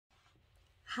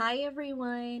Hi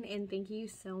everyone, and thank you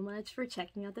so much for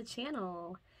checking out the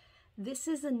channel. This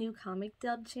is a new comic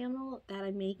dub channel that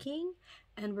I'm making,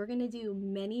 and we're going to do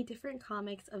many different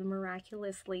comics of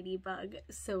Miraculous Ladybug,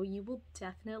 so you will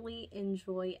definitely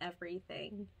enjoy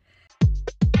everything.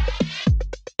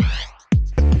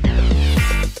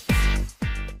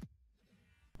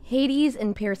 Hades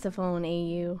and Persephone,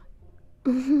 AU.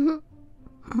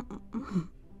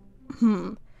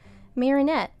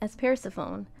 Marinette as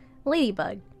Persephone.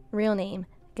 Ladybug, real name,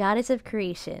 Goddess of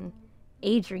Creation.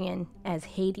 Adrian as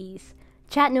Hades.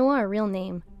 Chat Noir, real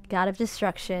name, God of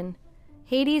Destruction.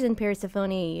 Hades and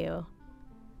Persephone, AU.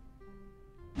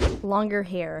 Longer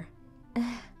hair.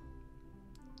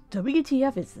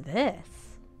 WTF is this?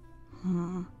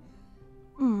 Why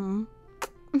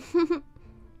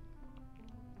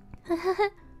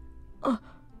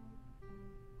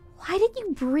did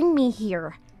you bring me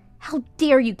here? How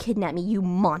dare you kidnap me, you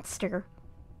monster?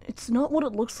 It's not what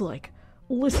it looks like.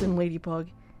 Listen, Ladybug.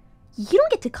 You don't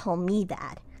get to call me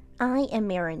that. I am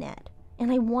Marinette,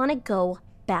 and I want to go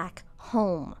back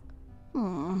home.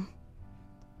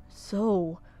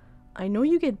 So, I know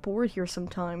you get bored here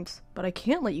sometimes, but I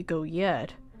can't let you go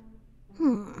yet.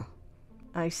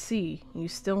 I see. You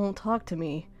still won't talk to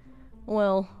me.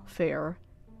 Well, fair.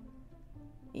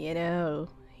 You know,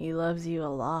 he loves you a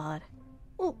lot.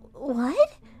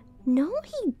 What? No,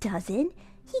 he doesn't.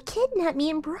 He kidnapped me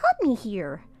and brought me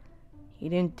here. He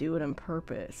didn't do it on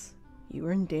purpose. You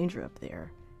were in danger up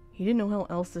there. He didn't know how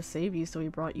else to save you, so he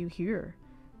brought you here.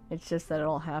 It's just that it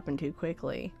all happened too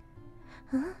quickly.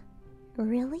 Huh?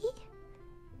 Really?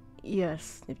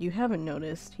 Yes, if you haven't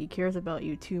noticed, he cares about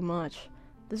you too much.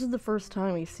 This is the first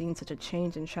time we've seen such a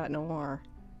change in Chat Noir.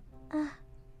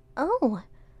 Oh.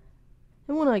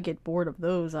 And when I get bored of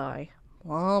those,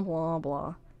 blah blah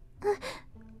blah.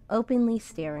 Openly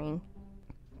staring.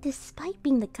 Despite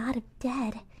being the god of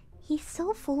dead, he's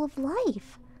so full of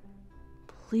life.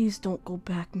 Please don't go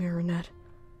back, Marinette.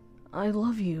 I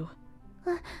love you.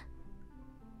 Huh?